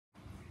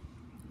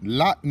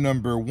Lot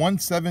number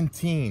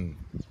 117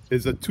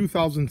 is a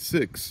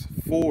 2006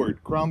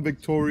 Ford Crown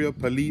Victoria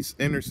Police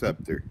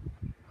Interceptor.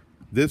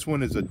 This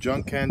one is a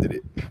junk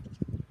candidate.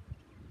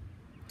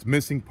 It's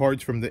missing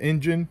parts from the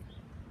engine.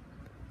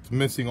 It's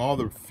missing all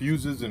the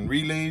fuses and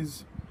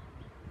relays.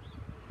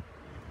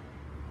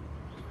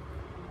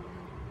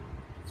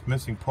 It's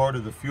missing part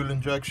of the fuel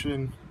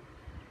injection.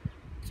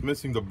 It's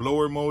missing the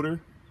blower motor.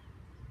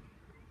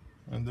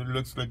 And it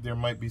looks like there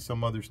might be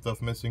some other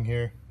stuff missing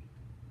here.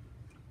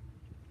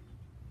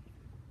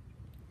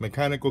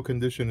 Mechanical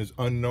condition is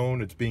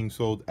unknown. It's being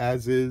sold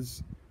as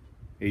is,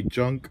 a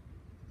junk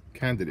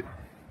candidate.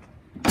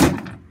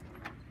 The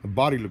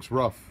body looks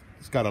rough.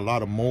 It's got a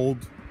lot of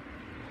mold.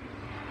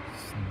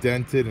 It's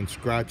dented and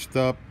scratched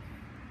up.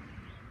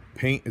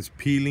 Paint is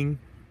peeling.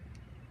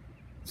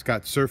 It's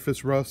got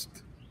surface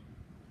rust.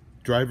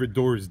 Driver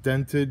door is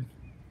dented.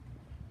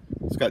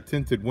 It's got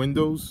tinted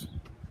windows.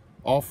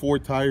 All four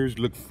tires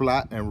look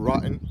flat and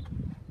rotten.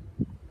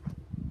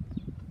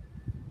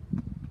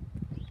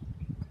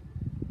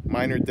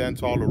 Minor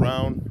dents all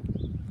around.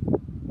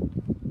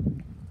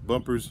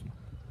 Bumpers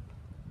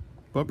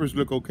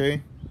look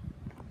okay.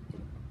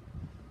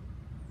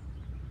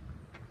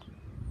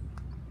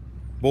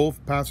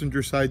 Both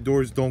passenger side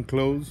doors don't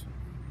close.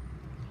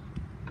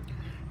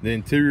 The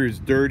interior is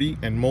dirty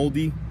and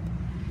moldy.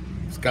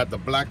 It's got the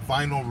black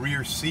vinyl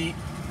rear seat,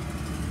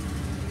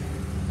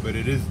 but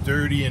it is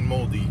dirty and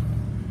moldy.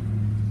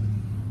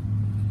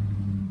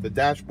 The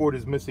dashboard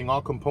is missing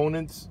all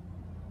components.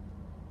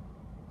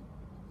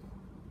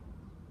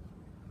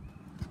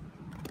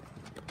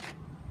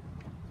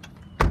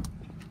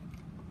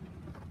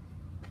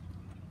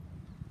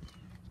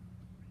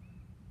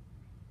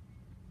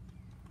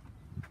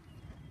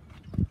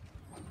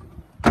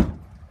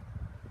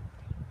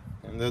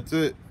 And that's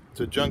it. It's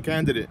a junk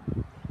candidate.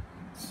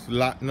 It's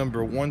lot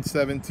number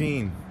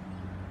 117.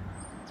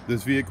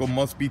 This vehicle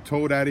must be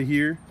towed out of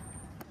here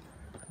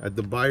at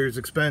the buyer's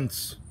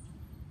expense.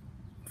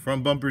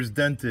 Front bumper is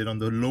dented on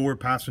the lower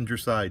passenger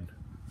side.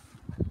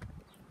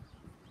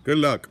 Good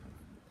luck.